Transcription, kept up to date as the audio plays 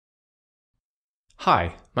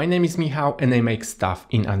Hi, my name is Michał and I make stuff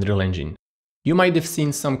in Unreal Engine. You might have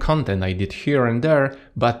seen some content I did here and there,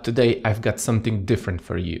 but today I've got something different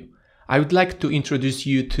for you. I would like to introduce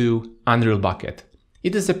you to Unreal Bucket.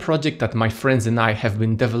 It is a project that my friends and I have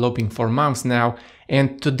been developing for months now,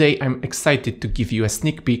 and today I'm excited to give you a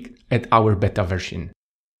sneak peek at our beta version.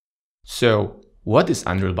 So, what is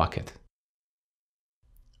Unreal Bucket?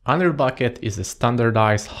 Unreal Bucket is a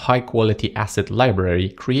standardized, high-quality asset library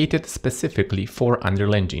created specifically for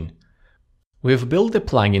Unreal Engine. We've built a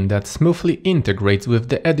plugin that smoothly integrates with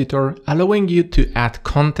the editor, allowing you to add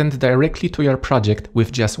content directly to your project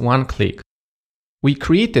with just one click. We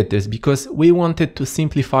created this because we wanted to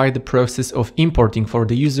simplify the process of importing for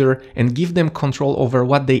the user and give them control over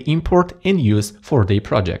what they import and use for their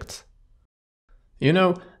projects. You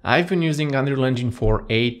know, I've been using Unreal Engine for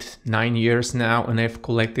 8-9 years now, and I've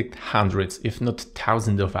collected hundreds, if not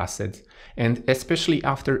thousands of assets. And especially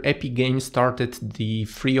after Epic Games started the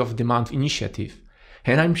Free of the Month initiative.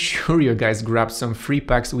 And I'm sure you guys grabbed some free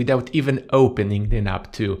packs without even opening the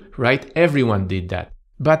app too, right? Everyone did that.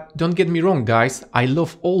 But don't get me wrong, guys, I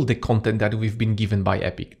love all the content that we've been given by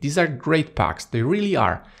Epic. These are great packs, they really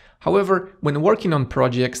are. However, when working on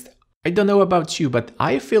projects, I don't know about you, but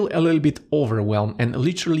I feel a little bit overwhelmed and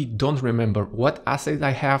literally don't remember what assets I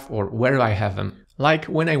have or where I have them. Like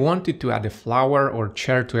when I wanted to add a flower or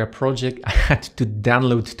chair to a project, I had to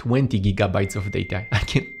download 20 gigabytes of data. I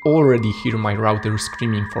can already hear my router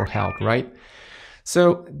screaming for help, right?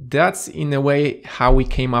 So that's in a way how we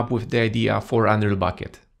came up with the idea for Unreal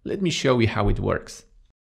Bucket. Let me show you how it works.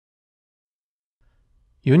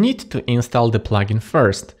 You need to install the plugin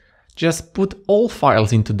first. Just put all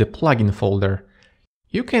files into the plugin folder.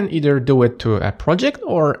 You can either do it to a project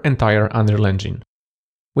or entire Unreal Engine.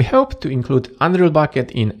 We hope to include Unreal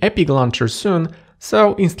Bucket in Epic Launcher soon,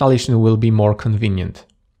 so installation will be more convenient.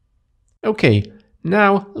 Okay,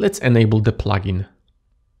 now let's enable the plugin.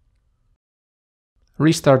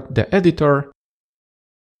 Restart the editor,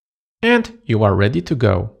 and you are ready to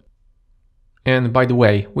go. And by the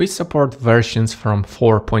way, we support versions from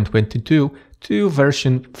 4.22 to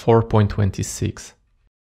version 4.26.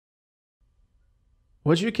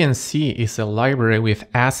 What you can see is a library with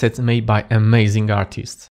assets made by amazing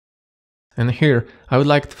artists. And here I would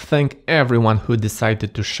like to thank everyone who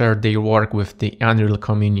decided to share their work with the Unreal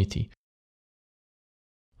community.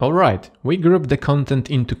 Alright, we grouped the content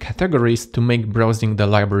into categories to make browsing the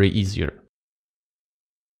library easier.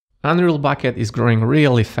 Unreal Bucket is growing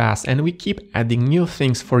really fast and we keep adding new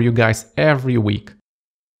things for you guys every week.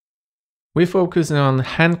 We focus on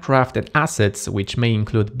handcrafted assets, which may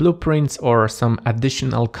include blueprints or some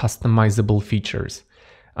additional customizable features.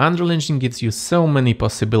 Unreal Engine gives you so many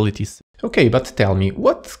possibilities. Okay, but tell me,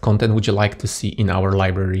 what content would you like to see in our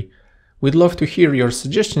library? We'd love to hear your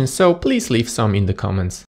suggestions, so please leave some in the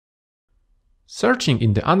comments. Searching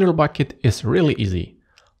in the Unreal Bucket is really easy.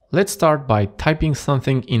 Let's start by typing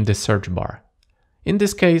something in the search bar. In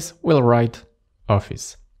this case, we'll write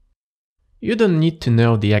Office. You don't need to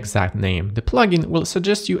know the exact name. The plugin will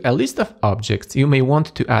suggest you a list of objects you may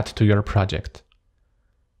want to add to your project.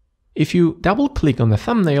 If you double-click on the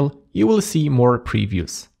thumbnail, you will see more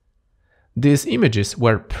previews. These images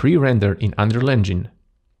were pre-rendered in Unreal Engine.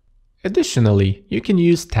 Additionally, you can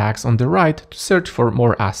use tags on the right to search for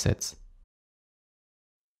more assets.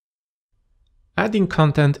 Adding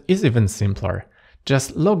content is even simpler.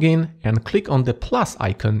 Just log in and click on the plus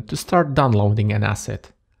icon to start downloading an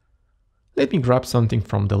asset. Let me grab something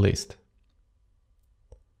from the list.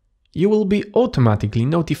 You will be automatically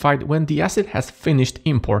notified when the asset has finished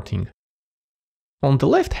importing. On the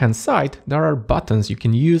left-hand side, there are buttons you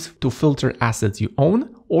can use to filter assets you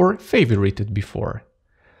own or favorited before.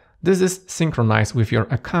 This is synchronized with your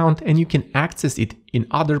account and you can access it in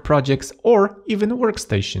other projects or even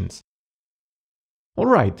workstations.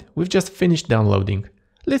 Alright, we've just finished downloading.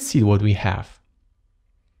 Let's see what we have.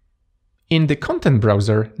 In the content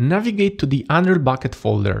browser, navigate to the Unreal Bucket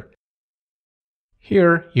folder.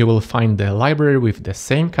 Here you will find the library with the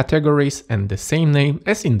same categories and the same name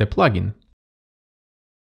as in the plugin.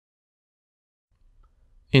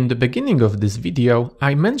 In the beginning of this video,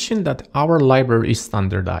 I mentioned that our library is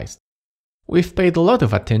standardized. We've paid a lot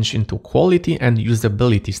of attention to quality and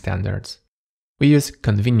usability standards. We use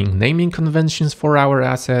convenient naming conventions for our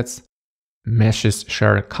assets. Meshes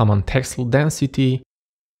share common textile density.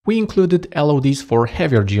 We included LODs for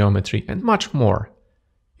heavier geometry and much more.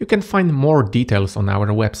 You can find more details on our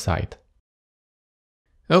website.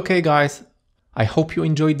 Okay guys, I hope you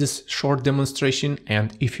enjoyed this short demonstration,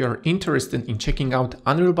 and if you're interested in checking out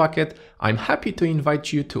Unreal Bucket, I'm happy to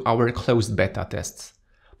invite you to our closed beta tests.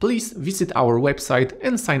 Please visit our website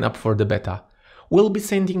and sign up for the beta. we'll be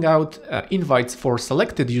sending out invites for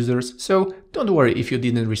selected users, so don't worry if you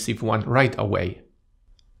didn't receive one right away.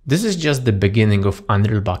 This is just the beginning of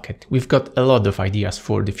Unreal Bucket. We've got a lot of ideas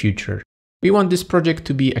for the future. We want this project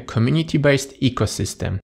to be a community-based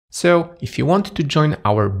ecosystem. So if you want to join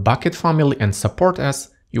our Bucket family and support us,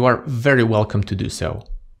 you are very welcome to do so.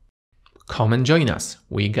 Come and join us.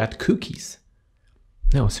 We got cookies.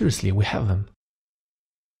 No, seriously, we have them.